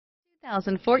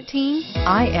2014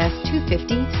 IS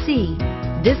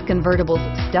 250C. This convertible's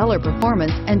stellar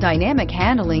performance and dynamic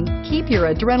handling keep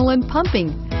your adrenaline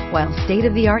pumping, while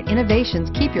state-of-the-art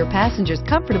innovations keep your passengers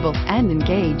comfortable and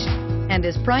engaged, and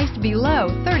is priced below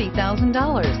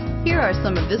 $30,000. Here are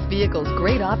some of this vehicle's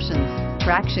great options: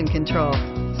 traction control,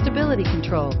 stability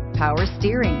control, power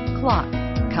steering, clock,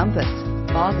 compass,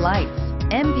 fog lights,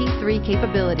 MP3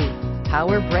 capability,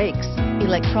 power brakes,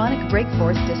 electronic brake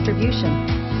force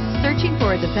distribution. Searching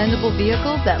for a dependable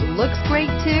vehicle that looks great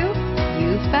too?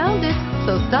 You've found it,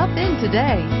 so stop in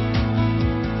today.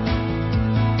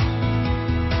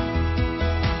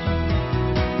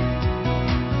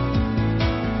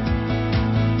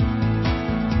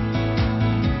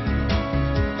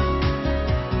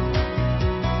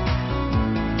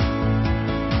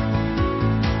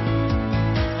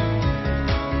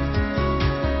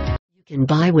 You can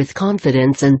buy with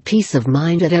confidence and peace of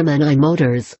mind at M&I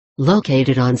Motors,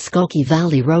 located on Skokie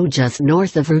Valley Road just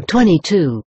north of Route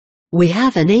 22. We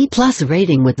have an A+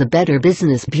 rating with the Better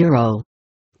Business Bureau.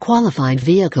 Qualified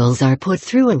vehicles are put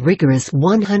through a rigorous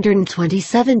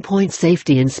 127-point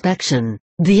safety inspection.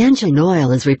 The engine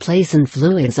oil is replaced and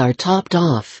fluids are topped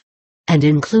off, and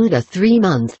include a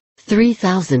 3-month,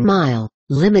 3,000-mile,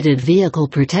 limited vehicle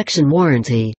protection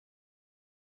warranty.